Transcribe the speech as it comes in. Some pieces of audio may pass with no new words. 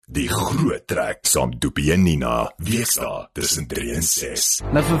Die groot trek saam Doopie en Nina, weesdae tussen 3 en 6.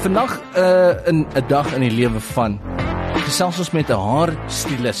 Nou vir vandag 'n dag in die lewe van gesels ons met 'n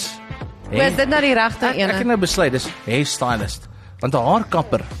haarstilis. Is dit nou die regte Ek het ene? nou besluit, dis haarstylist. Want 'n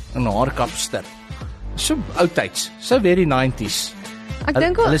haarkapper en 'n haarkapster, so oudtyds, so very 90s. Ek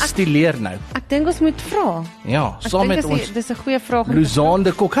dink Hulle stileer nou. ek dink ons moet vra. Ja, saam met ons Dis 'n goeie vraag. Luzaan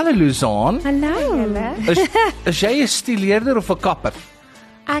de Kock. Hallo Luzaan. Hallo. Is jy 'n stileerder of 'n kapper?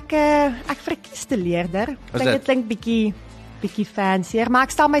 Ek verkies te leerder. Ek Is dink dit? dit klink bietjie fancier, maar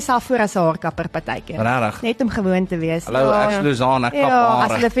ek stel myself voor as 'n haarkapper partykeer. Regtig? Net om gewoon te wees. Hallo, ek is Luzaan, ek kap Ja, as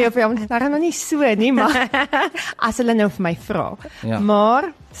hare. hulle vir hom, nou nie so nie, maar as hulle nou vir my vra. Ja.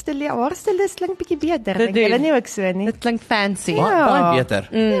 Maar haarstilis klink bietjie beter. Dit Dink julle doen. nie ook so nie? Dit klink fancy. Baie beter.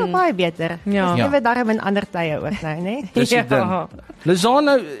 Ja, baie beter. Ja. Jy weet daarom in ander tye ook nou, né? Dis die ding. Luzaan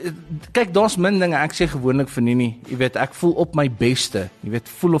nou, kyk, daar's min dinge. Ek sê gewoonlik vir Nini, jy weet, ek voel op my beste. Jy weet,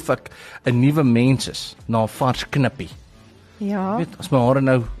 voel of ek 'n nuwe mens is na 'n vars knippie. Ja. Jy weet, as my hare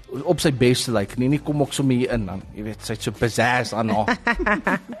nou op sy beste lyk, Nini kom ook sommer hier in dan, jy weet, sy't so pizzazz aan haar.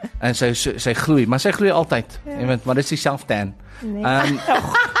 En sy gloei, maar sy gloei altyd. Jy weet, maar dis dieselfde tan. Nee.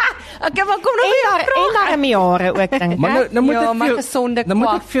 Okay, maar kom nou En daar in my hare ook dink Maar ek. nou moet Ja, ek maar vir jou- gesonde nou moet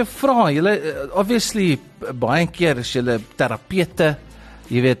kwak. ek vir jou vra, julle obviously baie keer is julle terapeute.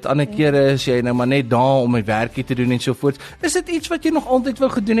 Jy weet, ander kere is jy nou maar net daar om 'n werkie te doen en so voort. Is dit iets wat jy nog altyd wou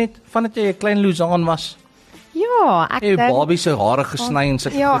gedoen het vandat jy 'n klein Luzaan was? Ja, ek Jy dink babie se hare gesny en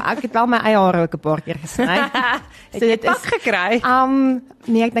sulke ja, goed. ek het wel my eie hare ook 'n paar keer gesny. So dit is gekry.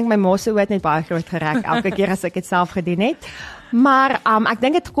 Nee, ek dink my ma se oë het net baie groot gereg elke keer as ek dit self gedoen het. Maar ek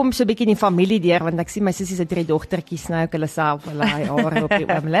dink dit kom so 'n bietjie in die familie deur want ek sien my sussie se 3 dogtertjies nou ook hulle self hulle hare op die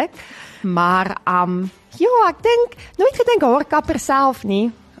oomblik. Maar ja, ek dink nooit gedink haarkapper self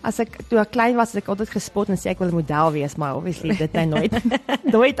nie. Toe ek klein was, het ek altyd gespot en sê ek wil 'n model wees, maar obviously dit het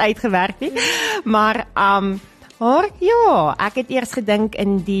nooit uitgewerk nie. Maar ja, ek het eers gedink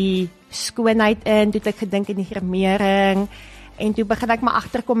in die skoonheid in, toe het ek gedink in die gremering en toe begin ek maar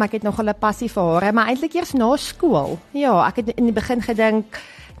agterkom ek het nog 'n passie vir hare, maar eintlik eers na skool. Ja, ek het in die begin gedink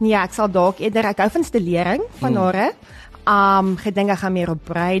nee, ek sal dalk eerder ek hou van stilering van hare. Gedink ek gaan meer op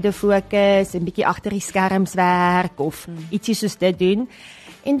bruide fokus en bietjie agter die skerms werk of ietsie soos dit doen.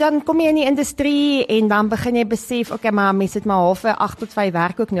 En dan kom jy in die industrie en dan begin jy besef, okay, maar mense het maar half 8 tot 5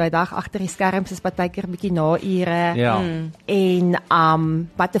 werk ook nodig agter die skerms is partykeer bietjie na ure. Ja. En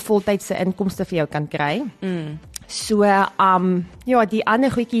wat 'n voltydse inkomste vir jou kan kry. So ja, die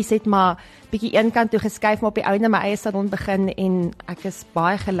ander goedjies het maar bietjie eenkant toe geskuif, maar op die ouene my eie salon begin en ek is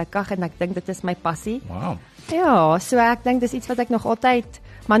baie gelukkig en ek dink dit is my passie. Wow. Ja, so ek dink dis iets wat ek nog altyd,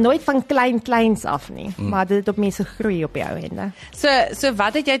 maar nooit van kleins af nie, maar dit het op mense groei op die ou ende. So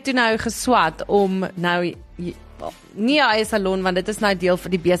wat het jy toe nou geswat om nou nie 'n eie salon want dit is nou deel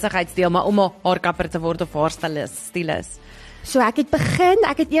van die besigheidsdeel, maar om 'n haarkapper te word of haarstylis? So ek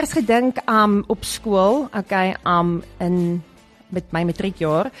het eers gedink op skool, okay, met my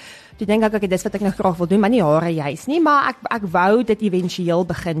matriekjaar. Toe dink ek okay, dis wat ek nou graag wil doen, maar nie hare juis nie, maar ek wou dit éventueel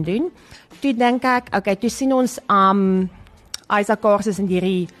begin doen. Toe dink ek, okay, toe sien ons Isaac kursusse in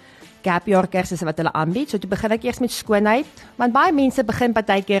hierdie gap year kursusse wat hulle aanbied. So toe begin ek eers met skoonheid, want baie mense begin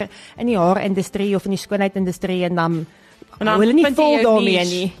partykeer in die haarindustrie of in die skoonheidindustrie en dan hulle nie vind jy vol jou daarmee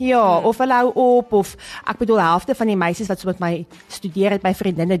niche. nie. Ja, of hulle hou op of ek bedoel helfte van die meisies wat so met my studeer het, my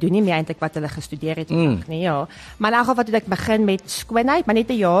vriendinne doen nie meer eintlik wat hulle gestudeer het nie, ja. Maar in elk geval het ek begin met skoonheid, maar net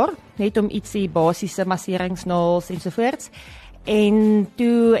 'n jaar, net om ietsie basiese masseringsnaels ensovoorts. En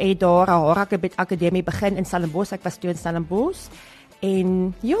toe het daar 'n haarakademie begin in Stellenbosch. Ek was toe in Stellenbosch.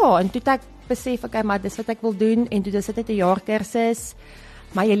 En ja, en toe het ek besef okay, maar dis wat ek wil doen en toe dis dit net 'n jaar kursus.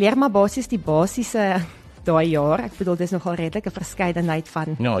 Maar jy leer maar basies die basiese daai jaar. Ek bedoel dis nogal redelike verskeidenheid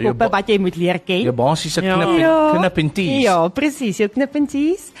van Ja, koppe wat jy moet leer ken. Jou basiese knip en tees. Ja, presies, jou knip en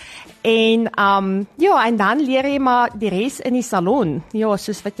tees. En ja, en dan leer jy maar die res in die salon. Ja,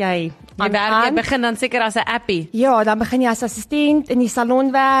 soos wat jy Jy begin dan seker as 'n appie. Ja, dan begin jy as assistent in die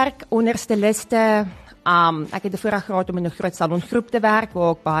salon werk, onder styliste. Ek het 'n voorreg gehad om in 'n groot salongroep te werk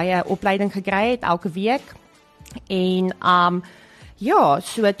waar ek baie opleiding gekry het elke week. En ja,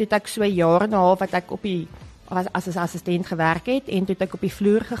 so toe het ek so 'n jaar en 'n half wat ek as 'n assistent gewerk het en toe het ek op die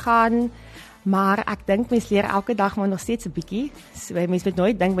vloer gegaan. Maar ek dink mens leer elke dag maar nog steeds 'n bietjie. So mens moet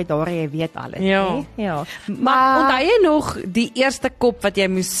nooit dink met daar jy weet alles, nie. Ja. Maar onthou jy nog die eerste kop wat jy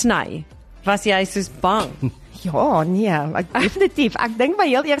moes sny? Was jy soos bang? Ja, nee, definitief. Ek dink my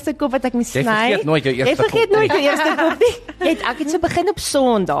heel eerste kop wat ek moes sny. Jy vergeet nooit jou eerste Jy vergeet kop nooit jou eerste kop nie. Ek het so begin op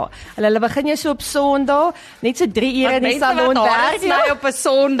Sondag. Hulle begin jy so op Sondag, net so 3 ure in die salon werk. Sny op 'n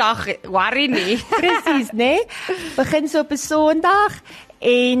Sondag, worry nie. Presies, né? Begin so op 'n Sondag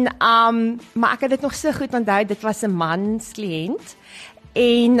En maar ek het dit nog so goed onthou, dit was 'n manskliënt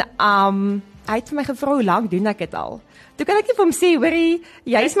en hy het vir my gevra hoe lank doen ek dit al. Toe kan ek net vir hom sê, hoorie,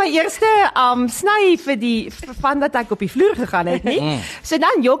 jy's my eerste sny van dat ek op die vloer gegaan het, nie? So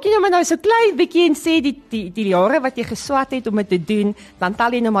dan jokkie nou maar nou so klein bietjie en sê die jare wat jy geswat het om dit te doen, dan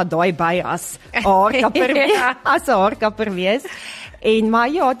tel jy nou maar daai by as haarkapper as 'n haarkapper wees. En maar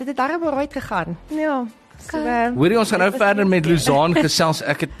ja, dit het darem reg gegaan. Ja. So, hoorie, ons gaan nou verder met Luzaan gesels.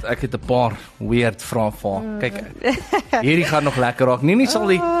 Ek het 'n paar weird vrae vir haar. Kyk, hierdie gaan nog lekker raak. Nie sal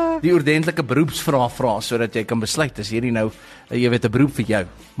die ordentlike beroepsvrae vra sodat jy kan besluit as hierdie nou jy weet 'n beroep vir jou.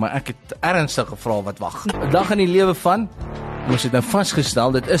 Maar ek het ernstige vrae wat wag. 'n Dag in die lewe van ons het nou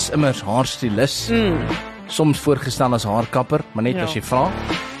vasgestel, dit is immers haarstilis. Soms voorgestel as haarkapper, maar net as jy vra.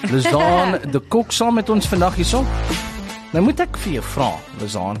 Luzaan de Kock saam met ons vandag hierso. Nou moet ek vir jou vra,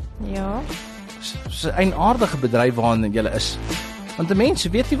 Luzaan. ja. Dis 'n eienaardige bedryf waarin jy is. Want die mense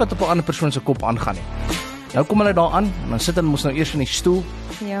weet nie wat op 'n ander persoon se kop aangaan nie. Nou kom hulle daar aan, dan sit hulle mos nou eers in die stoel.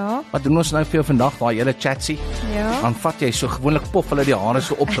 Ja. Wat doen ons nou vir jou vandag, daai hele chatsie? Ja. Dan vat jy so gewoonlik pof hulle die hare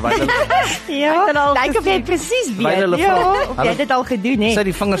so op terwyl hulle Ja. Kyk of jy presies Terwyl hulle weet. vra. Ja, of jy dit al gedoen het. sit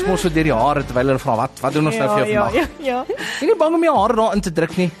die vingers mos so deur die hare terwyl hulle vra wat doen ons nou vir jou vandag? Ja. Jy nie bang om jou hare daarin te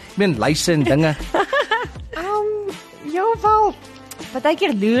druk nie. Ek meen luise en dinge. Ja, wel.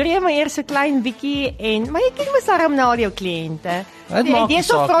 Partykeer loer jy maar eers so klein bietjie maar jy kyk mos daarom na al jou kliënte. Dit maak nie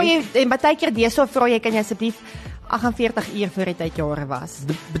Deesdae saak vra nie. jy en partykeer deesdae vra jy kan jy asseblief 48 uur voor dit uit jare was.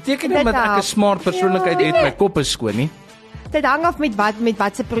 Dit beteken nie Dit dat ek 'n help. smart persoonlikheid Ja. het, my kop is skoon nie. Dit hang af met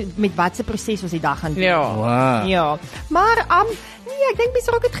wat se proses ons die dag gaan doen. Wow. Ja. Maar nee, ek dink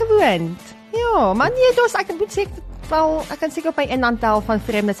mense raak dit gewoond. Ja, maar nee, ek moet sê ek kan seker op my inantel van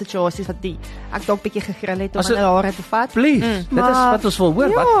vreemde situasies wat ek dalk bietjie gegrill het om As aan hulle hare te vat. Please, dit is Maar- wat ons wil hoor.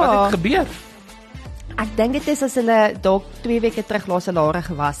 Ja. Wat het gebeur? Ek dink dit is as hulle dalk 2 weke terug laas hulle hare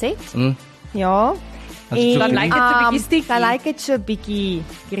gewas het. Ja. As dit so Dan lyk dit so bietjie sticky. Dan lyk dit so bietjie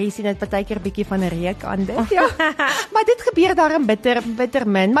greasy, net partykeer bietjie van 'n reuk aan dit. Ja. Maar dit gebeur daarom bitter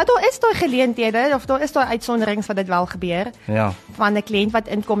min, maar daar is daai geleenthede of daar is daai uitsonderings wat dit wel gebeur. Ja. Van 'n kliënt wat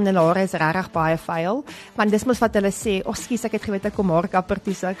inkom en hulle hare is regtig baie vuil, want dis mos wat hulle sê, "Ag, skus, ek het geweet ek kom haarkapper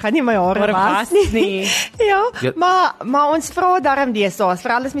toe, so ek gaan nie my hare was nie." Ja, Ja. maar ons vra daarom deesdae,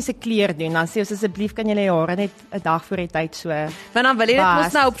 veral as mense kleur doen, dan sê ons asseblief kan julle hare net 'n dag voor die tyd so. Want dan wil jy dit Was.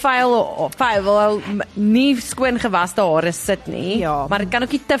 mos nou op vuil wil nie skoon gewaste hare sit nie, Ja. maar dit kan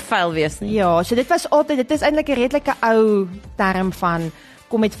ook nie te vuil wees nie. Ja, so dit is eintlik 'n redelike ou term van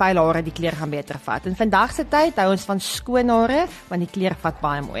kom met vuil hare, die kleur gaan beter vat. In vandag se tyd hou ons van skoon hare, want die kleur vat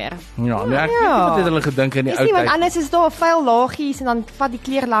baie mooier. Ja, nee, ek weet nie wat het hulle gedink in die Dis ou nie, want tyd. anders is daar vuil laagies en dan vat die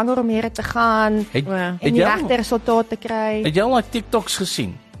kleur langer om hier te gaan Het en die regte resultaat te kry. jy al daai TikToks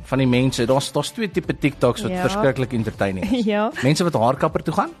gesien van die mense? Daar's 2 tipe TikToks wat Ja. verskriklik entertaining is. Ja. Mense wat haarkapper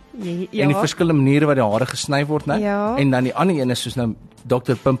toe gaan Ja. en die verskillende maniere wat die hare gesny word, né? Ja. En dan die ander een is soos nou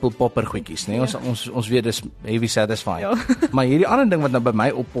Dr Pimple Popper goedjies, né? Ons weet dis heavy satisfying. Ja. Maar hierdie ander ding wat nou by my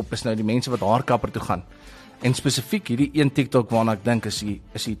oppop is nou die mense wat haarkapper toe gaan. En spesifiek hierdie een TikTok waarna ek dink is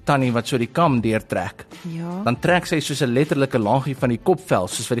die tannie wat so die kam deurtrek. Ja. Dan trek sy soos 'n letterlike laagie van die kopvel,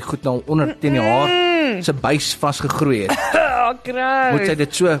 soos wat die goed nou onder teen die haar se buis vasgegroei het. Oh, groot. Moet sy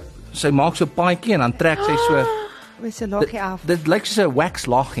dit so, sy maak so 'n paadjie en dan trek sy so. Met so laagie af. Dit lyk soos 'n wax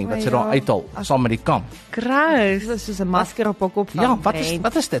laagie wat sy Ja. daar uithaal saam met die kam. Groot. Dit is soos 'n masker op 'n kop van. Ja,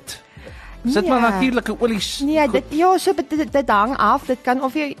 wat is dit? Sit maar Nee. natuurlike olies. Nee, dit hang af. Dit kan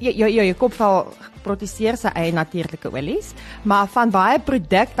of jou kopvel produseer sy eie natuurlike olies, maar van baie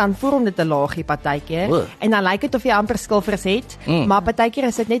produk dan vorm dit 'n laagie partykeer O. en dan lyk dit of jy amper skilfers het, maar partykeer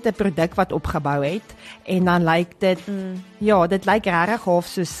is dit net 'n produk wat opgebou het en dan lyk dit ja, dit lyk regtig half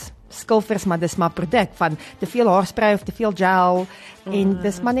soos skilfers, maar dis maar produk van te veel haarspray of te veel gel en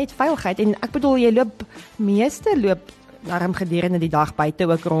dis maar net vuiligheid en ek bedoel jy meeste loop daarom gedurende die dag buite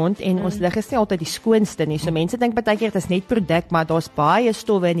ook rond en ons lig is nie altyd die skoonste nie. So mense dink baie keer dit is net produk, maar daar's baie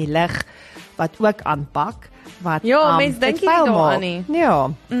stowwe in die lig wat ook aanpak wat Ja, mense dink dit nie vuil daaraan maak. nie. Ja.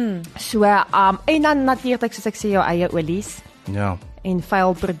 So en dan natuurlik soos ek sê jou eie olies Ja. en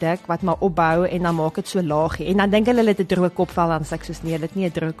vuil produk wat maar opbou en dan maak dit so laagie. En dan dink hulle het 'n droë kopvel dan sê ek soos nee, dit is nie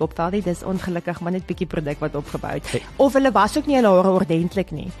 'n droë kopvel nie, dis ongelukkig maar net bietjie produk wat opgebou het. Hey. Of hulle was ook nie hulle hare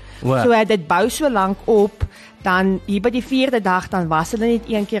ordentlik nie. O. So dit bou so lank op, dan hier by die 4de dag dan was hulle net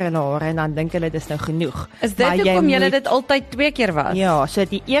een keer hulle hare en dan dink hulle dis nou genoeg. Is dit Maar jy hoekom jy moet- dit altyd 2 keer was? Ja, so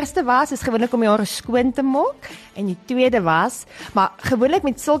die eerste was is gewoonlik om die hare skoon te maak en die tweede was, maar gewoonlik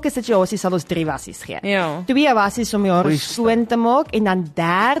met sulke situasies sal ons 3 wassies gee. Ja. 2 wassies om die hare Oei, skoon te maak en dan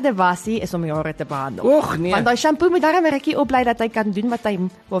derde wassie is om die hare te behandel. Och nee. Want daai shampoo moet darem 'n rukkie oplei dat hy kan doen wat hy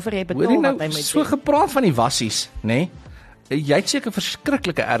waarvoor hy Hoor jy betaal nou wat hy moet so doen. gepraat van die wassies, nê? jy het seker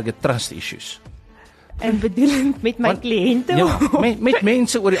verskriklike erge trust issues. En bedoelend met my kliënte. Ja, met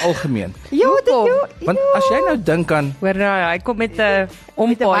mense oor die algemeen. Ja, Want as jy nou dink aan Hoor nou, hy kom met 'n baie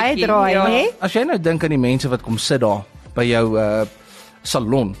ompaadjie. draai, hè? As jy nou dink aan die mense wat kom sit daar by jou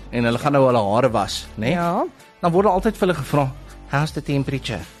salon en hulle gaan nou hulle hare was, né? Ja. Dan word altyd vir hulle gevra, "How's the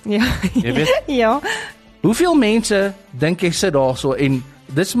temperature?" Ja. Jy weet, Ja. hoeveel mense dink jy sit daarso en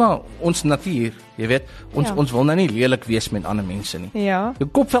dis maar ons natuur, jy weet, ons wil nou nie lelik wees met ander mense nie. Ja. Jou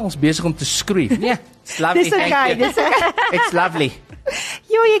kopvel is besig om te skroei. Nee, it's lovely. Dis okay, dis okay. It's lovely.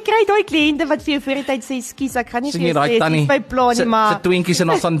 Ja, jy kry daai kliënte wat vir jou voor die tyd sê, "Skus, ek gaan nie Sien vir jy jou daai sê tannie? dis my plan nie, maar." Se tweentjies en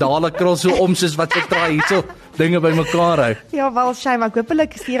haar sandale krul so om soos wat sy draai hierso dinge bymekaar hou. Ja, wel shame, ek hoop hulle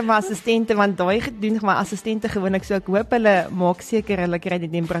stuur my assistente want daai doen my assistente gewoonlik so ek hoop hulle maak seker hulle kry die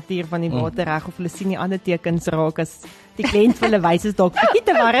temperatuur van die water reg of hulle sien nie ander tekens raak as die kliënt vir hulle wys is dalk bietjie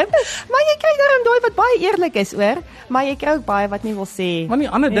te warm. Maar jy kry daarom daai wat baie eerlik is, hoor. Maar jy kry ook baie wat nie wil sê. Maar die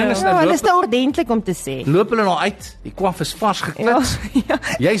ander ding is nou hulle is te ordentlik om te sê. loop hulle nou uit, die kwaf is vars geklits. Ja.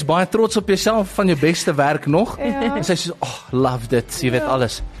 Jy's baie trots op jouself van jou beste werk nog. Ja. En sy sê, "Oh, love dit." Jy weet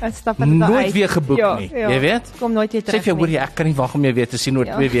alles. Ek stap hulle daar Nooit uit. weer geboek Ja, nie. ja. Jy weet? Kom nooit weer Sê terug. vir jou, hoor nie. jy, ek kan nie wag om jou weer te sien oor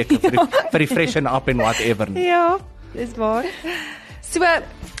 2 weke vir die freshen up en whatever nie. Ja, dis waar. So,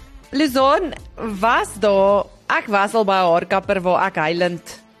 Luzaan, ek was al by 'n haarkapper waar ek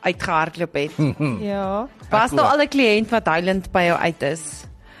huilend uitgehardloop het. Ja. Was daar al 'n kliënt wat huilend by jou uit is?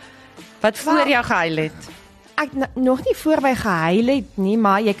 Wat voor jou gehuil het? Ek nog nie voorby gehuil het nie,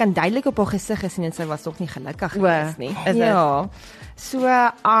 maar jy kan duidelik op haar gesig gesien en sy was nog nie gelukkig geweest nie. Is dit? Ja. So,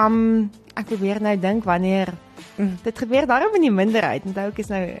 ek probeer nou dink wanneer dit gebeur daarom in die minderheid. Onthou ek is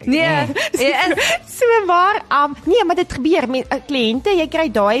nou Nee, so maar nee, maar dit gebeur met kliënte, jy kry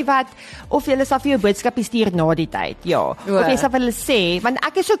daai wat of hulle sal vir jou boodskappe stuur na die tyd. Ja. Of jy sal vir hulle sê, want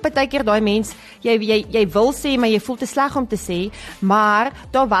ek is ook baie keer daai mens, jy wil sê maar jy voel te sleg om te sê, maar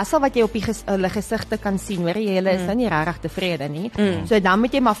daar was al wat jy op hulle gesigte kan sien, hoor jy, hulle is nou nie regtig tevrede nie. So dan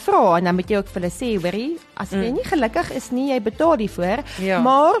moet jy maar vra en dan moet jy ook vir hulle sê, hoorie, as jy nie gelukkig is nie, jy betaal hiervoor. Ja.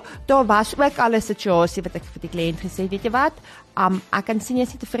 Maar daar was ook al 'n situasie wat ek vir die kliënt gesê, weet jy wat? Ek kan sien jy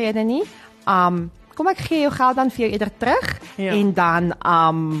is nie tevrede nie. Kom ek gee jou geld dan vir jou eerder terug en dan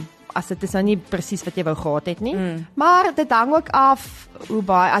as dit is nou nie presies wat jy wou gehad het nie. Maar dit hang ook af hoe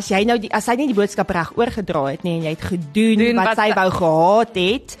baie as hy nie die boodskap reg oorgedra het nie en jy het gedoen wat sy wou gehad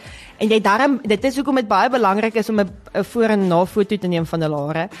het. En jy daarom, dit is hoekom dit baie belangrik is om 'n voor- en na-foto te neem van hulle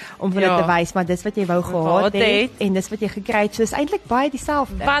hare om vir hulle te wys, maar dis wat jy wou gehad het en dis wat jy gekry het. So is eintlik baie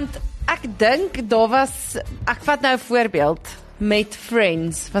dieselfde. Want ek dink ek vat nou 'n voorbeeld met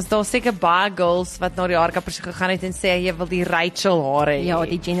Friends. Was daar seker baie girls wat na die haarkapper se gegaan het en sê jy wil die Rachel hare hê. Ja,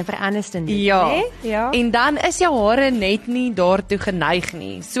 die Jennifer Aniston doen, ja. né? Ja. En dan is jou hare net nie daartoe geneig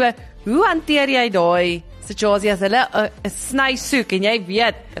nie. So, hoe hanteer jy daai situasie as hulle 'n sny soek en jy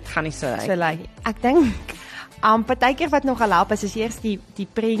weet dit gaan nie so lyk. So lyk. Ek dink partykeer wat nog help is eers die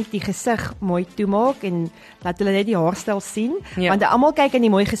prent, die gesig mooi toemaak en laat hulle net die haarstyl sien, want almal kyk in die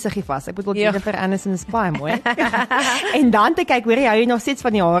mooi gesiggie vas. Ek bedoel Jennifer Aniston is baie mooi. En dan te kyk, hoor jy nog steeds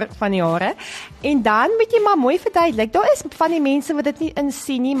van die hare. En dan moet jy maar mooi verduidelik. Daar is van die mense wat dit nie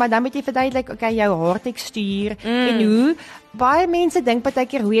insien nie, maar dan moet jy verduidelik, okay, jou haartekstuur en hoe baie mense dink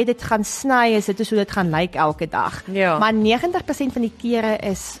partykeer hoe jy dit gaan sny, is dit is hoe dit gaan lyk elke dag. Ja. Maar 90% van die kere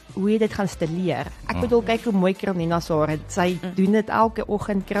is hoe jy dit gaan stileer. Ek bedoel kyk hoe mooi krul Nina se hare. Sy doen dit elke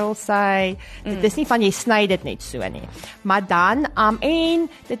oggend, krul sy. Dit is nie van jy sny dit net so nie. Maar dan en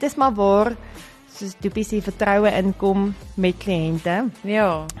dit is maar waar soos Doopie se vertroue inkom met kliënte.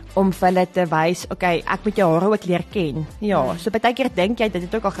 Ja. Om vir hulle te wys, okay, ek moet jou hare ook leer ken. Ja, so baie keer dink jy dit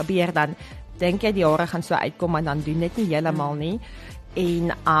het ook al gebeur, dan dink jy die hare gaan so uitkom en dan doen dit nie heeltemal nie.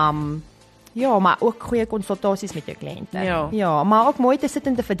 En ja, maar ook goeie konsultasies met jou kliënte. Ja, maar ook mooi te sit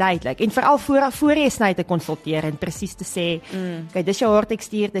en te verduidelik en veral voor jy sny te konsulteer en presies te sê, okay, dis jou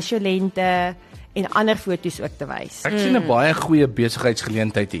haartekstuur, dis jou lengte en ander foto's ook te wys. Ek sien 'n baie goeie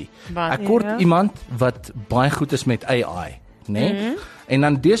besigheidsgeleentheid hier. Ek kort iemand wat baie goed is met AI, né? En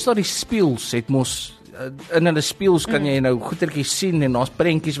dan deesdae die spieëls het mos in hulle spieëls kan jy nou goetertjies sien en daar's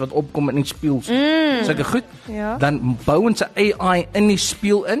prentjies wat opkom in die spieëls. Sulke goed. Ja. Dan bou ons 'n AI in die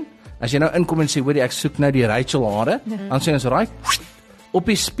spieël in. As jy nou inkom en sê, hoorie, ek soek nou die Rachel hare, dan sê ons right op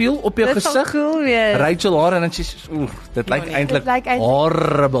die spieël op jou gesig. Cool weer. Rachel hare en dan sê dit lyk eintlik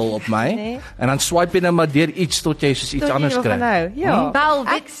horrible op my. Nee. En dan swipe jy nou maar deur iets tot jy soos iets anders kry. Nou, ja. Wel,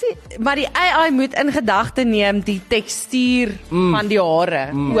 ek sien, maar die AI moet in gedagte neem die tekstuur van die hare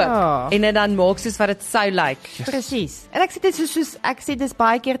ook. Ja. En dit dan maak soos wat dit sou lyk. Presies. En ek sê dit soos ek sê dis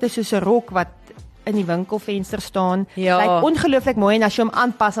baie keer dit is soos 'n rok wat in die winkelvenster staan. Ja. Lyk ongelooflik mooi en as jy hom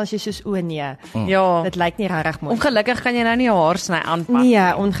aanpas as jy soos nee. Ja. Dit lyk nie regtig mooi. Ongelukkig kan jy nou nie jou haarsny aanpak.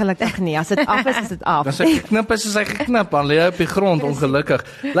 Nee, ongelukkig nie. As dit af is dit af. As hy geknip is hy geknip, dan lê hy op die grond ongelukkig.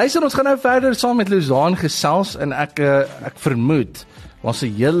 Luister, ons gaan nou verder saam met Luzaan gesels en ek vermoed was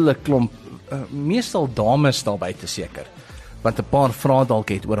 'n hele klomp meestal dames daar buite seker. Want 'n paar vrae dalk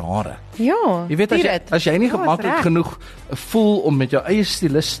het oor hare. Ja. Jy weet as jy nie gemaklik reg. genoeg voel om met jou eie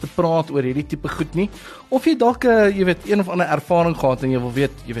stylis te praat oor hierdie tipe goed nie, of jy dalk jy weet een of ander ervaring gehad en jy wil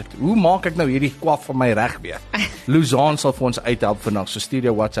weet, hoe maak ek nou hierdie kwaf van my reg weer? Luzaan sal vir ons uithelp vandag. So stuur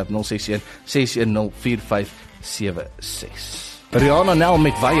jou WhatsApp 061 610 4576. Rihanna Nel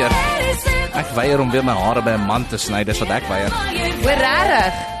met weier. Ek weier om weer my hare by 'n man te sny, dis wat ek weier. Hoor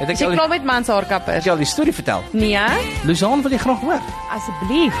regtig? Jy klaar met mans haarkappers? Het jy al die storie vertel? Nee. Luzaan, wil jy graag hoor?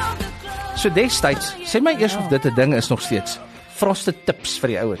 Asseblief. So destyds, sê my eers of dit 'n ding is nog steeds. Frosted tips vir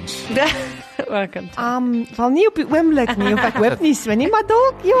die ouens. Wel nie op die oomblik nie, of ek hoop nie so nie, maar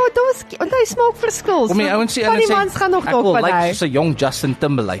dalk, daar's onthou smaakverskil. Kom die ouens sê van die mans gaan nog dalk van by. Like so 'n jong Justin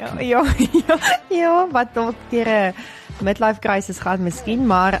Timberlake. Ja, wat dalk deur 'n midlife crisis gaan miskien,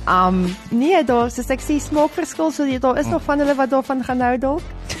 maar nee, daar soos ek sê smaakverskil, so daar is nog van hulle wat daarvan gaan hou dalk.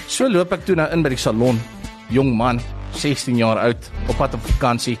 So loop ek toe nou in by die salon. Jong man, 16 jaar oud, op pad op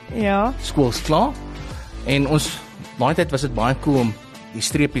vakansie. Ja. Skool's klaar. En ons daai tyd was dit baie cool om die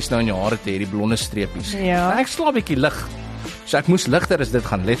streepies nou in jou hare te hê, die blonde streepies. Ja. En ek slaap 'n bietjie lig. So ek moes ligter as dit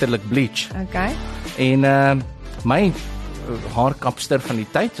gaan, letterlik bleach. Okay. En my haarkapster van die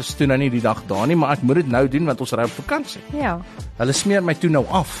tyd is toe nou nie die dag daar nie, maar ek moet dit nou doen want ons ry op vakansie. Ja. Hulle smeer my toe nou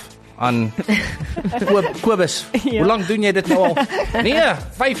af aan Kobus. Ja. Hoe lank doen jy dit nou al? Nee,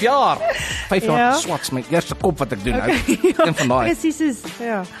 5 jaar. 5 jaar Ja. swats my eerste kop wat ek doen nou. Een van daai. Presies is,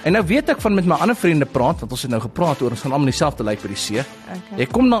 ja. En nou weet ek van met my ander vriende praat, want ons het nou gepraat oor ons gaan almal dieselfde lyk by die see. Okay. Jy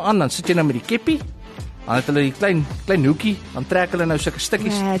kom nou aan, dan sit jy nou met die keppie. Dan het hulle die klein hoekie, dan trek hulle nou sulke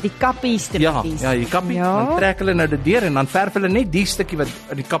stukkies. Ja, die kappies te Ja, die kappie, dan trek hulle nou dit deur en dan verf hulle net die stukkie wat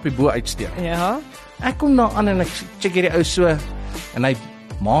in die kappie bo uitsteek. Ja. Ek kom daar aan en ek check hierdie ou so en hy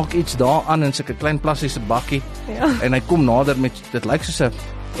maak iets daar aan in sulke klein plastiese bakkie. Ja. En hy kom nader met dit lyk soos 'n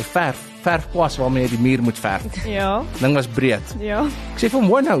verfkwas waarmee jy die muur moet verf. Ja. Ding was breed. Ja. Ek sê vir hom,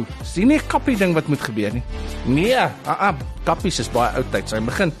 "Hoor nou, sien nie 'n kappie ding wat moet gebeur nie." Nee, kappies is baie oudtyd. So hy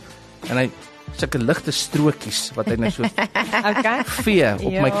begin en hy sulke ligte strokies wat hy net so Okay. vee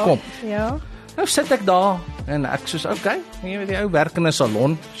op my kop. Ja. Nou sit ek daar en ek soos, okay, jy weet die ou werk in 'n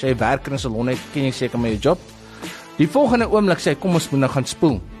salon. As jy werk in 'n salon het, ken jy seker met jou job. Die volgende oomblik sê hy, "Kom ons moet nou gaan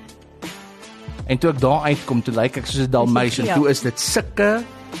spoel." En toe ek daar uitkom, toe lyk ek soos 'n Dalmatian. Toe is dit sulke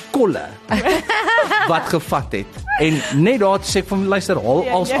kolle wat gevat het. En net daar sê ek van luister, haal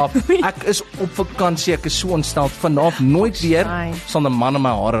als af. Ek is op vakansie, ek is so ontstel vanaf nooit weer sal 'n man in my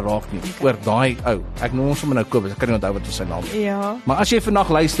hare raak nie. Oor daai ou. Ek noem hom sommer nou Kobus. Ek kan nie onthou wat sy naam is. Ja. Maar as jy vandag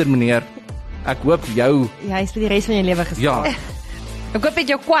luister meneer, ek hoop jou Jy is vir die res van jou lewe ja, Ek hoop dit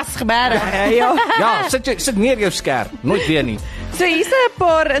jou kwas gebeure. Ja. ja, sit neer jou skerp. Nooit weer nie. So hier's 'n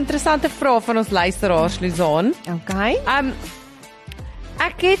paar interessante vrae van ons luisteraars, Luzaan. Okay.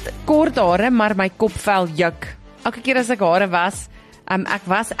 Ek het kort hare, maar my kopvel juk. Elke keer as ek hare was, ek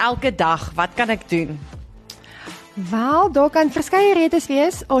was elke dag. Wat kan ek doen? Wel, daar kan verskeie redes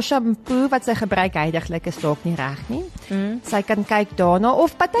wees. Ons shampoo wat sy gebruik heidaglik is dalk nie reg nie. Sy kan kyk daarna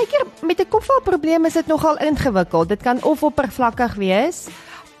of partykeer met 'n kopvelprobleem is dit nogal ingewikkeld. Dit kan of oppervlakkig wees.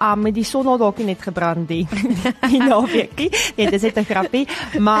 Met die son dalk nie net gebrand die naweekie. Nee, dis net 'n grappie,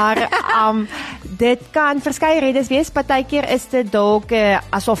 maar dit kan verskeie redes wees. Partykeer is dit dalk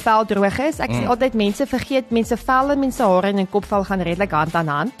as of vel droog is. Ek sê altyd mense vergeet mense vel en mense hare en kopvel gaan redelik hand aan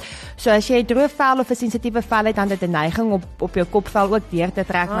hand. So as jy 'n droë vel of 'n sensitiewe vel het, dan het dit 'n neiging op jou kopvel ook deur te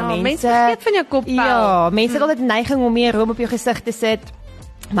trek na mense. Mense vergeet van jou kopvel. Ja, mense het altyd 'n neiging om meer room op jou gesig te sit.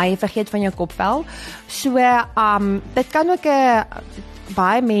 Maar jy vergeet van jou kopvel. So dit kan ook 'n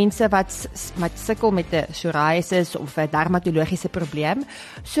baie mense wat sukkel met 'n psoriasis of 'n dermatologiese probleem.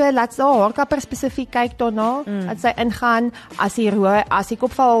 So laat sy haarkapper spesifiek kyk daarna, dat sy ingaan as die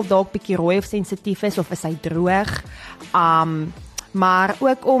kopvel dalk bietjie rooi of sensitief is of is hy droog. Maar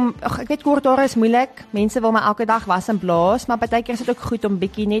ook ek weet kort hare is moeilik. Mense wil maar elke dag was en blaas, maar partykeer is dit ook goed om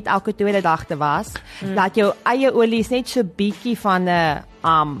bietjie net elke tweede dag te was. Laat jou eie olies net so bietjie van 'n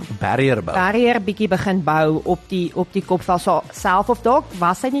barrier bietjie begin bou op die kopvel self of dalk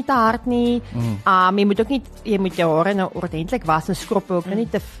was hy nie te hard nie. Jy moet jou hare nou ordentlik was en skroppe ook nie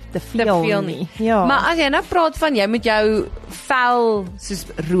te veel nie. Ja. Maar as jy nou praat van jy moet jou vel soos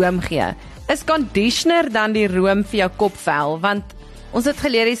room gee, is conditioner dan die room vir jou kopvel? Want Ons het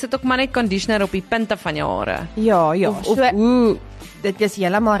geleer jy sit ook maar net conditioner op die punte van jou hare. Ja, Of hoe dit is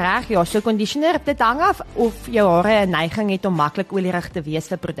heeltemal reg. Ja, so conditioner, dit hang af of jou hare 'n neiging het om maklik olierig te wees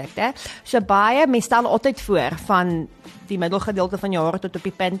vir produkte. So baie mense stel altyd voor van die middelgedeelte van jou hare tot op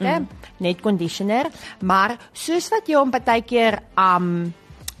die punte, net conditioner, maar soos wat jy hom partykeer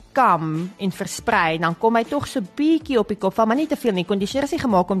kam en versprei, dan kom hy tog so bietjie op die kopvel, maar nie te veel nie. Conditioner is nie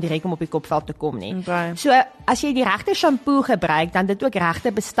gemaak om direk om op die kopvel te kom nie. Okay. So as jy die regte shampoo gebruik, dan dit ook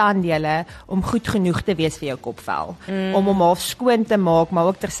regte bestanddele om goed genoeg te wees vir jou kopvel, om hom half skoon te maak, maar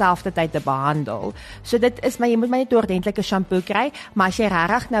ook terselfdertyd te behandel. So dit is, maar jy moet maar net 'n ordentlike shampoo kry, maar as jy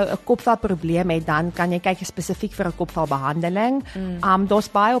regtig nou 'n kopvelprobleem het, dan kan jy kyk spesifiek vir 'n kopvelbehandeling. Daar's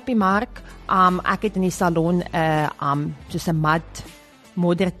baie op die mark. Ek het in die salon soos 'n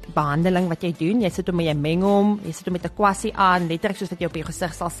modderbehandeling wat jy doen. Jy sit hom met jy meng hom, jy sit hom met 'n kwassie aan, letterlik soos wat jy op jou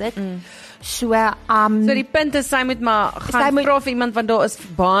gesig sal sit. So So die punt is sy moet maar gaan vra vir iemand, want daar is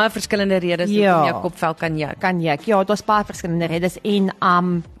baie verskillende redes hoekom jou kopvel kan juk. Ja, daar's baie verskillende redes en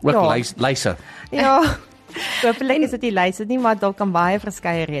ook lyse. Ja. Hopelik is dit die lyse nie, maar daar kan baie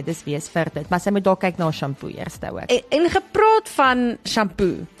verskeie redes wees vir dit. Maar sy moet dalk kyk na shampoo eers ook. En gepraat van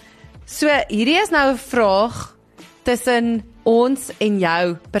shampoo. So hierdie is nou 'n vraag tussen ons en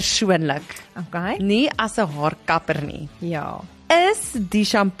jou persoonlik. Okay. Nie as 'n haarkapper nie. Ja. Is die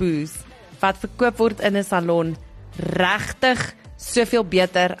shampoos wat verkoop word in 'n salon regtig soveel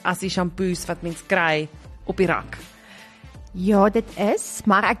beter as die shampoos wat mens kry op die rak? Ja, dit is,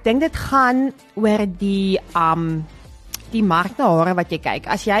 maar ek dink dit gaan oor die mark na hare wat jy kyk.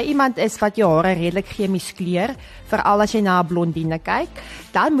 As jy iemand is wat jou hare redelik chemies kleur, veral as jy na 'n blondine kyk,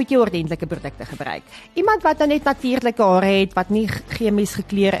 dan moet jy ordentlike produkte gebruik. Iemand wat nou net natuurlike hare het, wat nie chemies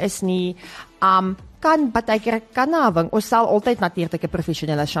gekleur is nie, kan partykeer ons sal altyd natuurlike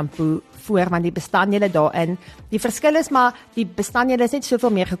professionele shampoo voor, want die bestanddele daarin, die verskil is maar die bestanddele is net soveel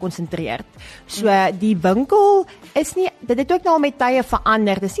meer gekonsentreerd. So die winkel is nie, dit het ook nou al met tye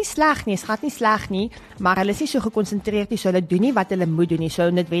verander. Dis nie sleg nie, dit nie sleg nie, maar hulle is nie so gekonsentreerd nie, so hulle doen nie wat hulle moet doen nie. So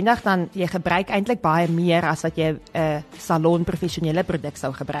noodwendig dan jy gebruik eintlik baie meer as wat jy 'n salon professionele produk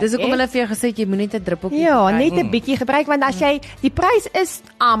sou gebruik. Dis hoekom hulle vir jou gesê het jy moet net 'n druppeltjie Ja, gebruik. net 'n bietjie gebruik, want as jy die prys is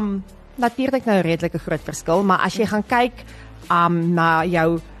natuurlik nou 'n redelike groot verskil, maar as jy gaan kyk na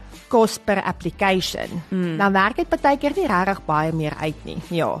jou kos per application, dan werk dit partykeer nie regtig baie meer uit nie.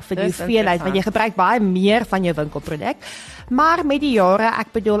 Ja, vir die hoeveelheid, want jy gebruik baie meer van jou winkelproduk. Maar met die jare,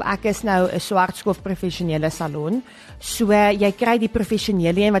 ek bedoel, ek is nou 'n swartskof professionele salon. So jy kry die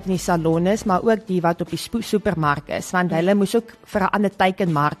professionele een wat in die salon is, maar ook die wat op die supermark is, want hulle moes ook vir 'n ander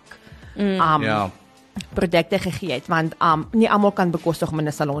teikenmark produkte gegee het, want nie almal kan bekostig om in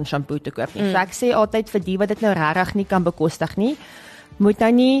 'n salon shampoo te koop nie. So ek sê altyd vir die wat dit nou regtig nie kan bekostig nie, moet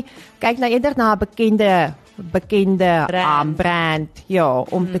nou nie kyk na eerder na 'n bekende brand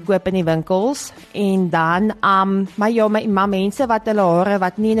om te koop in die winkels, en dan maar mense wat hulle hare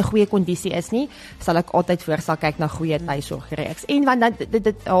wat nie in 'n goeie kondisie is nie, sal ek altyd voorstel kyk na goeie tuisorgreeks. En want dan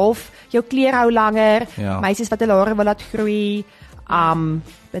dit half jou kleur hou langer, meisies wat hulle hare wil laat groei,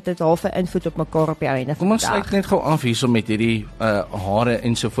 dit het half 'n invloed op mekaar op jou einde. Kom ons sluit net gou af hierso met hierdie hare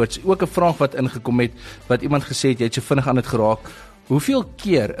ensovoorts. Ook 'n vraag wat ingekom het, wat iemand gesê het, jy het so vinnig aan dit geraak. Hoeveel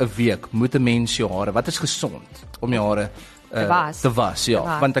keer 'n week moet 'n mens jou hare, wat is gesond om jou hare te was?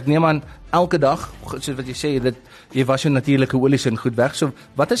 Ja, want ek neem aan elke dag, soos wat jy sê, jy was jou natuurlike olies en goed weg. So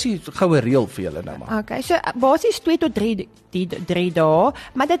wat is die goue reël vir julle nou maar? Okay, so basies 2 tot 3 dae,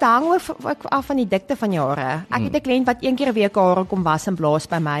 maar dit hang ook af van die dikte van jou hare. Ek het 'n kliënt wat 1 keer 'n week hare kom was en blaas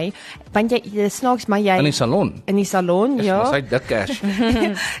by my, want jy snaaks maar jy in die salon. In die salon, ja. Sy dik cash.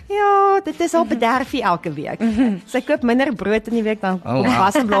 Ja, dit is al bederfie elke week. Sy koop minder brood in die week dan kom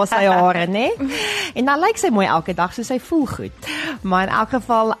was en blaas sy hare, né? En dan lyk sy mooi elke dag, so sy voel goed. Maar in elk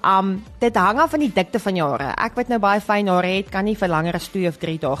geval dit hang af van die dikte van jou hare. Ek wat nou baie fyn hare het, kan nie vir langer as 2 of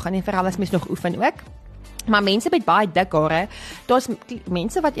 3 dae gaan nie, veral as mens nog oefen ook. Maar mense met baie dik hare, daar's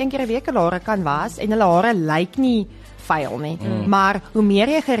mense wat 1 keer 'n week hulle hare kan was en hulle hare lyk nie vuil nie. Maar hoe meer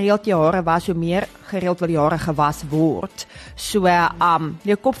jy gereeld jou hare was, hoe meer gereeld wil jou hare gewas word. So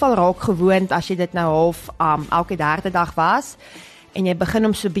jou kopvel raak gewoond as jy dit nou half elke derde dag was. En jy begin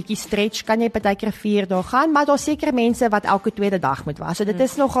om so 'n bietjie stretch, kan jy partykeer 4 dae gaan, maar daar's seker mense wat elke tweede dag moet was. So dit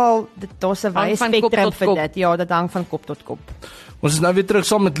is nogal, daar's 'n wye spektrum vir dit. Ja, dit hang van kop tot kop. Ons is nou weer terug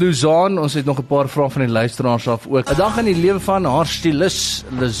saam met Luzaan. Ons het nog 'n paar vrae van die luisteraars af ook. 'n Dag in die lewe van Haarstilis,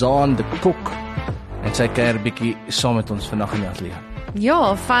 Luzaan die Kock. En sy kuier 'n bietjie saam met ons vandag in die ateljee.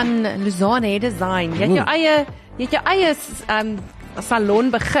 Ja, van Luzaan hele design. Jy het jou eie salon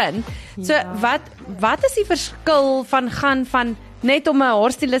begin. So wat is die verskil gaan van net om 'n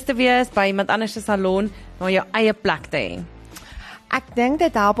haarstylist te wees by iemand anders se salon na jou eie plek te hê? Ek dink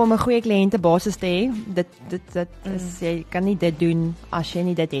dit help om 'n goeie kliëntebasis te hê. Dit is jy kan nie dit doen as jy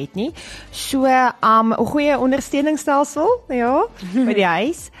nie dit het nie. So 'n goeie ondersteuningsstelsel, ja, by die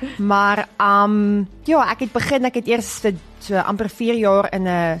huis. Maar ja, ek het eers vir so amper 4 jaar in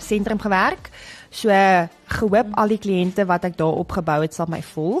 'n sentrum gewerk. So gehoop al die kliënte wat ek daar opgebou het sal my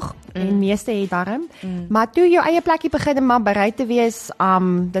volg. En meeste het daarom. Maar toe jou eie plekkie begin en maar bereid te wees,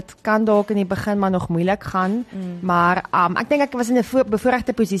 dit kan dalk in die begin maar nog moeilik gaan. Maar ek dink ek was in 'n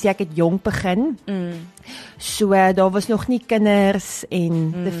bevoorregte posisie. Ek het jonk begin. So daar was nog nie kinders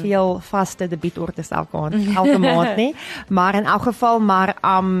en te veel vaste debietorders elke maand nie. Maar in elk geval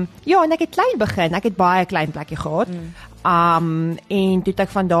ja, en ek het klein begin. Ek het baie klein plekkie gehad. En toe ek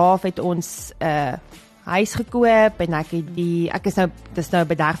van daar af het ons huis gekoop en ek is nou dis nou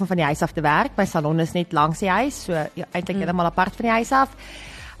bederf om van die huis af te werk. My salon is net langs die huis, so ja, eintlik heeltemal apart van die huis af.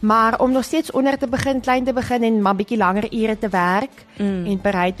 Maar om nog steeds onder te begin, klein te begin en maar bietjie langer ure te werk en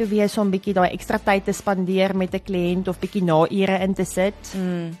bereid te wees om bietjie daai ekstra tyd te spandeer met 'n kliënt of bietjie na ure in te sit,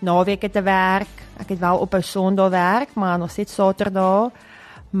 naweke te werk. Ek het wel op 'n Sondag werk, maar nog steeds Saterdag.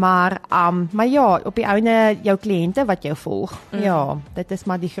 Maar ja, op die ouene jou kliënte wat jou volg. Ja, dit is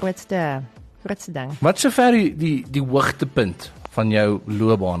maar die grootste ding. Wat sover die hoogtepunt van jou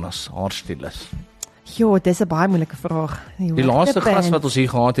loopbaan as haarstilis? Ja, dis 'n baie moeilike vraag. Die laaste gas wat ons hier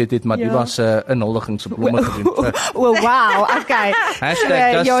gehad het Madiba se inhuldiging se blomme gedoen. Wow, okay. #just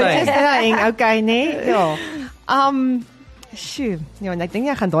saying. Okay, nee. Ja. Sjoe. Ja, en ek dink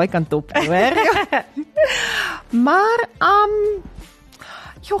jy gaan daai kant op, hoor. Maar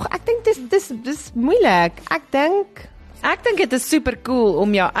joh, ek dink dis moeilik. Ek dink dit is super cool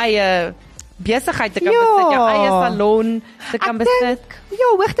om jou eie besigheid te kan besit, jou eie salon te kan besit.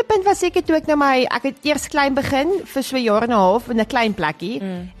 Ja, hoogtepunt was seker toe ek het eers klein begin vir so 'n jaar en 'n half in 'n klein plekkie.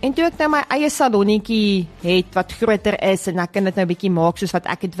 En toe ek nou my eie salonnetjie het wat groter is en ek kan dit nou bietjie maak soos wat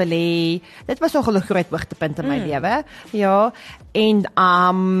ek dit wil hê. Dit was nogal 'n groot hoogtepunt in my lewe. Ja, en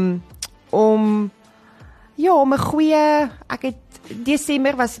om 'n goeie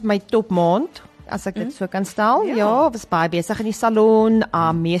Desember was my topmaand, as ek dit so kan stel. Ja, was baie besig in die salon,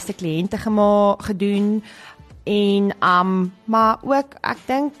 meeste kliënte gedoen en maar ook ek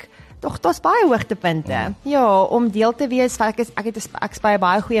dink tog daar's baie hoogtepunte. Ja, om deel te wees, ek is by 'n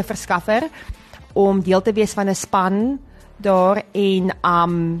baie goeie verskaffer, om deel te wees van 'n span daar en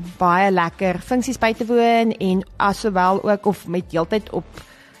baie lekker funksies by te woon en asowel ook of met heeltyd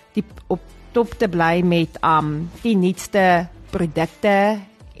op top te bly met die nuutste produkte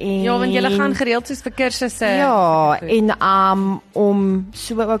en Ja, want julle gaan gereeld soos vir kursusse. Ja, en om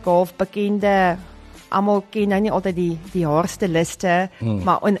so ook half bekende almal ken nou nie altyd die haarstiliste,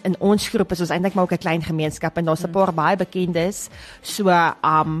 maar in ons groep is ons eintlik maar ook 'n klein gemeenskap en daar's 'n paar baie bekendes. So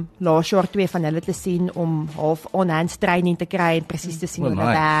laas jaar 2 van hulle te sien om half on-hand training te kry en presies te sien hoe dit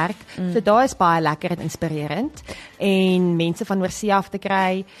werk. So daar is baie lekker en inspirerend en mense van oorsee af te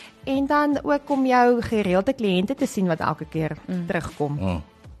kry en dan ook om jou gereelde kliënte te sien wat elke keer terugkom.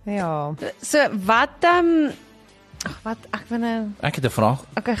 Ja. So wat ek wil nou Ek het 'n vraag.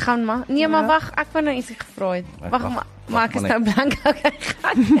 Okay, gaan maar. Nee, maar wag, ek wou nou ietsie gevra het. Wag maar ek is nou blank. Okay,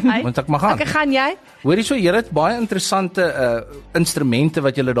 gaan jy? Want ek mag gaan. Okay, gaan jy? Hoorie so, julle het baie interessante instrumente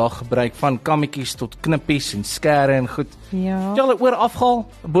wat julle daar gebruik, van kammetjies tot knippies en skere en goed. Ja. Het jy al 'n oor afgehaal?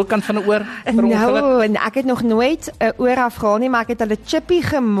 'n Bokant van 'n oor? Nou, en ek het nog nooit 'n oor afgehaal nie, maar ek het al 'n chippy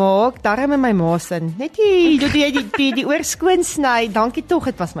gemaak, daarom in my ma se. Net die oor skoon sny. Dankie tog,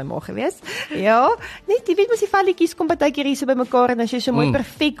 dit was my ma gewees. Ja, net jy weet mos die velletjies kom partykeer hier so bymekaar en as jy so mooi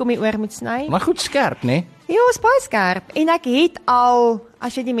perfek om die oor moet sny. Maar goed skerp, né? Ja, is baie skerp. En ek het al,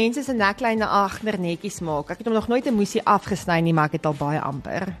 as jy die mense se neklyne agter netjies maak, ek het hom nog nooit 'n moesie afgesny nie, maar ek het al baie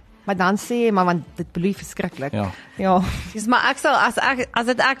amper. Maar dan sê jy, maar want dit bloei verskriklik. Ja. Dis maar ek sal as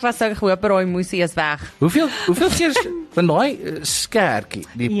dit ek was sou gehoop daai moesie is weg. Hoeveel keer van daai skertjie,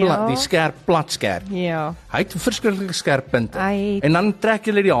 die skerp plat skerp. Ja. Hy het verskriklik skerp punte. En dan trek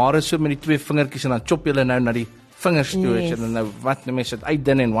jy die hare so met die 2 vingertjies en dan chop jy nou na die vingers toe en nou wat mense dit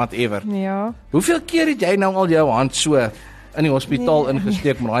uitdun en whatever. Ja. Hoeveel keer het jy nou al jou hand so in die hospitaal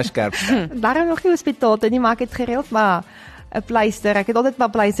ingesteek met daai skerp? Daarom nog nie hospitaal toe nie, maar ek het gereeld maar 'n pleister. Ek het altyd maar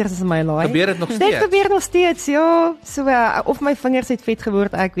pleisters in my laai. Gebeur dit nog steeds? Dit gebeur nog steeds, ja. So of my vingers het vet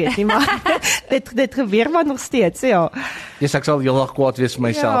geword, ek weet nie, maar dit gebeur maar nog steeds, ja. Yes, ek sal heeldag kwaad wees vir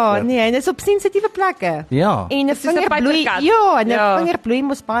myself. Ja, nee, en dit is op sensitiewe plekke. Ja. En 'n vinger bloei, ja, en 'n vinger bloei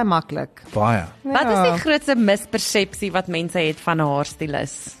mos baie maklik. Baie. Wat is die grootste mispersepsie wat mense het van 'n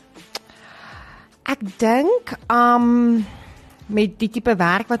haarstilis? Ek dink met die tipe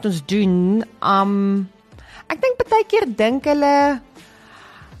werk wat ons doen, ek dink baie keer dink hulle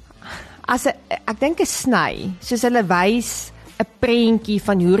ek dink 'n sny, soos hulle wys 'n prentjie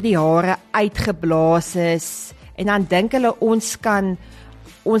van hoe die hare uitgeblaas is en dan dink hulle ons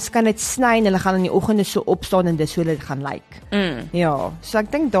kan dit sny en hulle gaan in die oggende so opstaan en dis hoe dit gaan lyk. Ja, so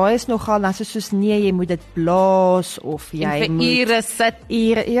ek dink daai is nogal dan soos nee, jy moet dit blaas of jy moet ure sit.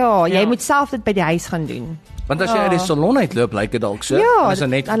 Jy moet self dit by die huis gaan doen. Want as jy uit die salon uitloop, lyk dit dalk so. Ja, is dit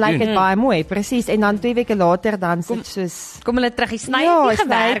net dan lyk dit baie mooi, presies. En dan 2 weke later dan sit soos Kom hulle terug, die sny ja,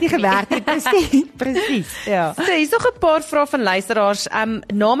 nie gewerk nie. Presies, ja. So, hier's nog 'n paar vrae van luisteraars.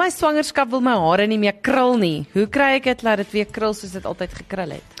 Na my swangerskap wil my hare nie meer krul nie. Hoe kry ek dit laat dit weer krul soos dit altyd gekrul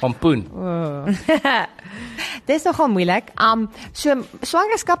het? Pompoen. Dit is nogal moeilik. So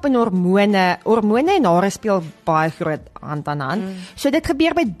swangerskap en hormone en hare speel baie groot hand aan hand. So dit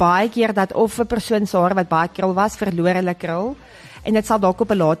gebeur met baie keer dat of 'n persoon se hare wat baie krul was, verloor hulle krul. En dit sal dalk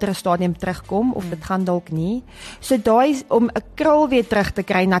op 'n latere stadium terugkom of dit gaan dalk nie. So daai om 'n krul weer terug te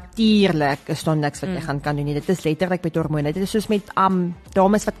kry natuurlik is daar niks wat jy kan doen nie. Dit is letterlik met hormone. Dit is soos met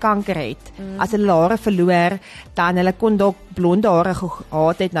dames wat kanker het. As hulle hare verloor, dan hulle kon dalk blonde hare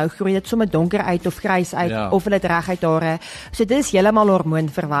gehad het, nou groei dit sommer donker uit of grys uit of hulle het reguit hare. So dit is heeltemal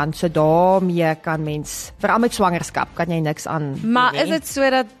hormoonverwant. So daarmee kan mens, veral met swangerskap, kan jy niks aan doen. Maar is dit so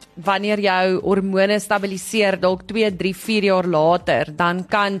dat wanneer jou hormone stabiliseer dalk 2, 3, 4 jaar later, dan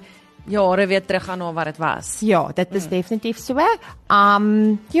kan jou hare weer teruggaan na wat dit was? Ja, dit is definitief so.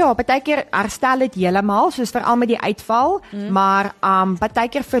 Baie keer herstel dit heeltemal, soos veral met die uitval, maar baie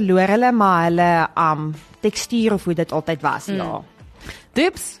keer verloor hulle maar hulle tekstuur of hoe dit altyd was, ja.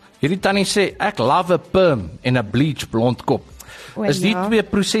 Dips? Hierdie tannie sê ek love 'n perm en 'n bleach blond kop. Is die twee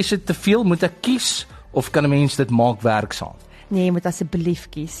prosesse te veel? Moet ek kies of kan 'n mens dit maak werksaam? Nee, jy moet asseblief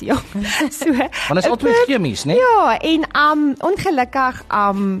kies, ja. So, want is altyd chemies, né? Ja, en ongelukkig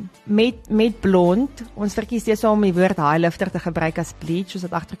met blond, ons verkies dis om die woord highlighter te gebruik as bleach, soos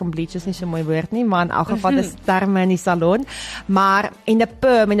dit agterkom bleach is nie so 'n mooi woord nie, maar in elk geval dis terme in die salon. Maar en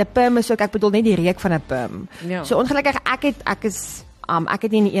 'n perm is ook, ek bedoel net die reuk van 'n perm. Ja. So ongelukkig ek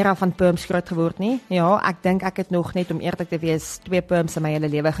het nie in die era van perms groot geword nie. Ja, ek dink ek het nog net om eerlik te wees 2 perms in my hele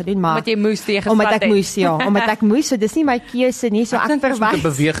lewe gedoen, maar omdat jy moes omdat ek moes, so dis nie my keuse nie, so ek verwys met 'n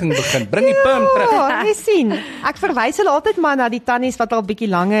beweging begin. Bring die perm terug. Ja, jy sien. Ek verwys hulle altyd maar na die tannies wat al bietjie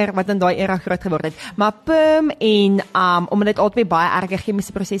langer wat in daai era groot geword het. Maar perm en omdat dit albei baie erge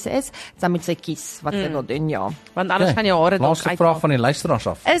chemiese prosesse is, dan moet sy kies wat sy wil doen, ja. Want anders gaan jou hare dalk uitval. Laaste vraag van die luisteraars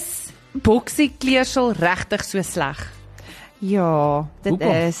af. Is boksie kleersel regtig so sleg? Ja, dit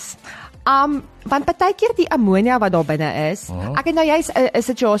is. Want partykeer die ammonia wat daar binne is. Ek het nou juist 'n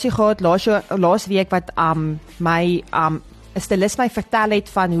situasie gehad laas week wat my 'n stylist my vertel het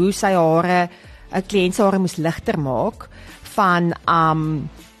van hoe sy hare 'n kliënt se hare moes ligter maak van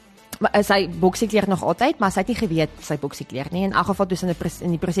sy boksiekleer nog altyd, maar sy het nie geweet sy boksiekleer nie. In elk geval toe in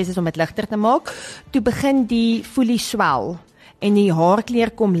die proses is om dit ligter te maak, toe begin die folie swel en die haarkleur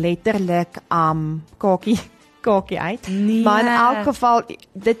kom letterlik kakie uit. Nee. Maar in elk geval,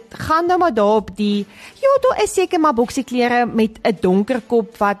 dit gaan nou maar daarop daar is seker maar boksieklere met 'n donker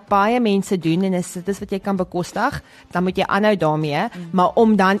kop wat baie mense doen en dit is wat jy kan bekostig, dan moet jy aanhou daarmee, maar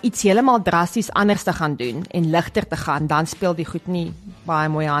om dan iets heeltemal drasties anders te gaan doen en ligter te gaan, dan speel die goed nie baie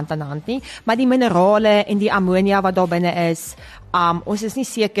mooi hand aan hand nie, maar die minerale en die ammonia wat daar binne is, ons is nie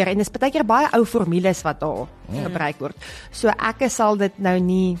seker en dis partykeer baie ou formules wat daar gebruik word. So ek sal dit nou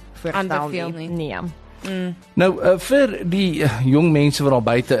nie voorstel nie. Nee. Nou vir die jong mense wat daar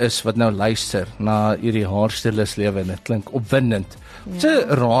buite is wat nou luister na hierdie haarstilis lewe en dit klink opwindend. Wat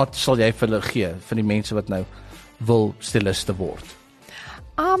raad sal jy vir hulle gee vir die mense wat nou wil stiliste word?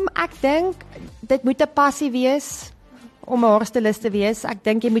 Ek dink dit moet 'n passie wees om 'n haarstilis te wees. Ek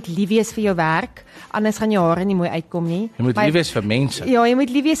dink jy moet lief wees vir jou werk, anders gaan jou hare nie mooi uitkom nie. Jy moet lief wees vir mense. Ja, jy moet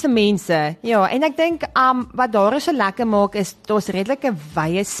lief wees vir mense. Ja, en ek dink wat daar so lekker maak is daar's redelik 'n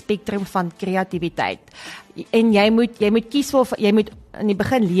wye spektrum van kreatiwiteit. En jy moet kies jy moet in die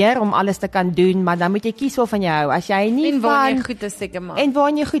begin leer om alles te kan doen, maar dan moet jy kies van jou hou. As jy nie en waar jy goed is seker maar. En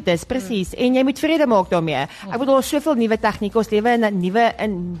waar jy goed is, presies. En jy moet vrede maak daarmee. Ek bedoel daar's soveel nuwe tegnieke. Ons lewe in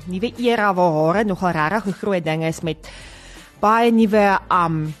 'n nuwe era waar hare nogal regtig 'n groot ding is met baie nuwe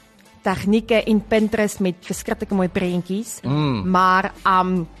tegnieke en Pinterest met verskriklike mooi prentjies. Maar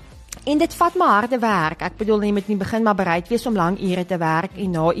en dit vat maar harde werk. Ek bedoel jy moet nie begin maar bereid wees om lang ure te werk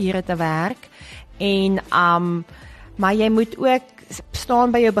en na ure te werk. En maar jy moet ook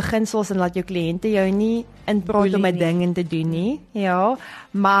staan by jou beginsels en laat jou kliënte jou nie inpraat om 'n ding in te doen nie. Ja,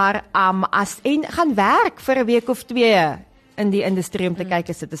 maar en gaan werk vir 'n week of 2 in die industrie om te kyk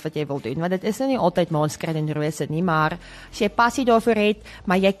as dit is wat jy wil doen, want dit is nou nie altyd maanskryn en rose nie, maar as jy passie daarvoor het,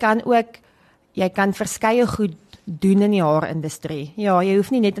 maar jy kan verskeie goed doen in die haarindustrie. Ja, jy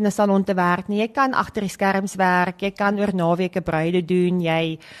hoef nie net in 'n salon te werk nie. Jy kan agter die skerms werk, jy kan oor naweke bruide doen,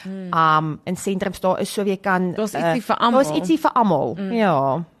 jy in sentrums daar is so jy kan Daar's ietsie vir almal. Daar's ietsie vir almal.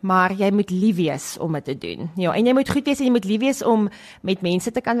 Ja, maar jy moet lief wees om dit te doen. Ja, en jy moet goed wees en jy moet lief wees om met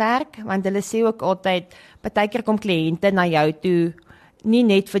mense te kan werk, want hulle sê ook altyd partykeer kom kliënte na jou toe nie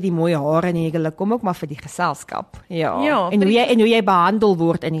net vir die mooi hare nie, hulle kom ook maar vir die geselskap. Ja. En hoe jy behandel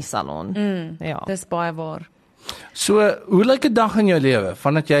word in die salon. Ja. Dis baie waar. So, hoe lyk 'n dag in jou lewe?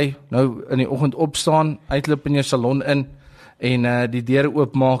 Vandat jy nou in die oggend opstaan, uitloop in jou salon in en die deure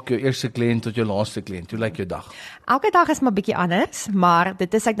oopmaak, jou eerste kliënt tot jou laaste kliënt. Hoe lyk jou dag? Elke dag is maar bietjie anders, maar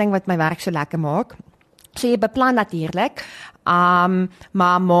dit is ek dink wat my werk so lekker maak. So jy beplan natuurlik.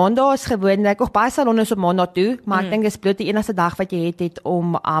 Maar maandag is gewoonlik, of baie salonne is op maandag toe, maar ek dink dis bloot die enigste dag wat jy het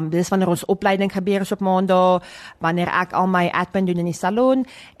om dis wanneer ons opleiding gebeur is op maandag, wanneer ek al my admin doen in die salon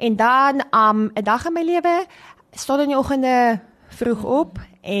en dan 'n dag in my lewe staan in die oggende vroeg op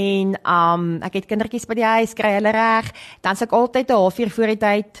en ek het kindertjies by die huis, kry hulle reg, dan is ek altyd 'n halfuur voor die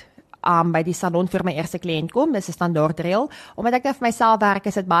tyd by die salon vir my eerste kliënt kom, dis 'n standaard reël. Omdat ek nou vir myself werk,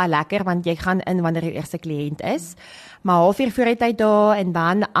 is dit baie lekker want jy gaan in wanneer jou eerste kliënt is. Maar halfuur voor die tyd daar en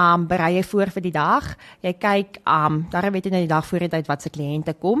dan berei jy voor vir die dag. Jy kyk daar weet jy nou die dag voor die tyd wat se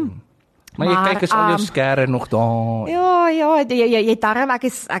kliënte kom. Maar jy kyk is al jou skere nog daar. Ja, jy darm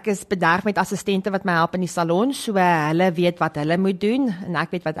ek is bederf met assistente wat my help in die salon, so hulle weet wat hulle moet doen en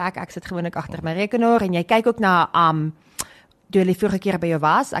ek weet wat ek sit gewoonlik agter my rekenaar en jy kyk ook na toe hulle vorige keer by jou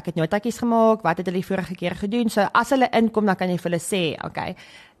was, ek het notatjies gemaak, wat het hulle vorige keer gedoen, so as hulle inkom, dan kan jy vir hulle sê, okay,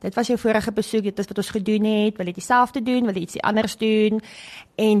 dit was jou vorige besoek, dit is wat ons gedoen het, wil jy dieselfde doen, wil jy ietsie anders doen,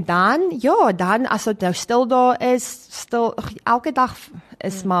 en dan, as dit nou stil daar is, elke dag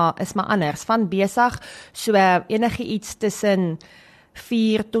is maar anders, van besig, so enige iets tussen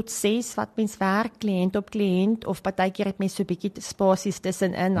 4 tot 6 wat mens werk, kliënt op kliënt, of partykeer het mens so 'n bietjie spasies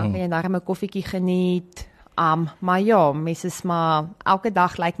tussenin, dan kan jy daar 'n koffietjie geniet, maar ja, mens is maar, elke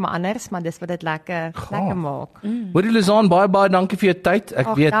dag lyk maar anders, maar dis wat dit lekker maak. Hoorie Luzaan, baie dankie vir jou tyd.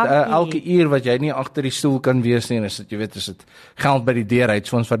 Ek weet, elke uur wat jy nie agter die stoel kan wees nie, is dit, jy weet, is dit geld by die deur uit,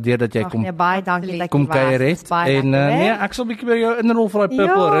 so ons waardeer dat jy kom. Nee, baie dankie dat kom kuier het. En nee, ek sal bietjie by jou inrol vir daai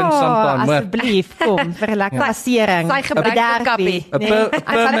purple rin sometime, maar asseblief, kom, vir 'n lekker passering. Sy gebruik 'n kappie.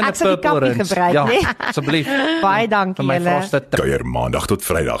 Ek sal die kappie gebruik, nee. Asseblief. Baie dankie julle. Kuier Maandag tot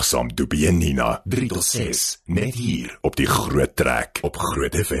Vrydag saam Doopie en Nina, 3 tot 6, net hier op die Groot Trek op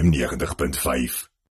Groot FM 90.5.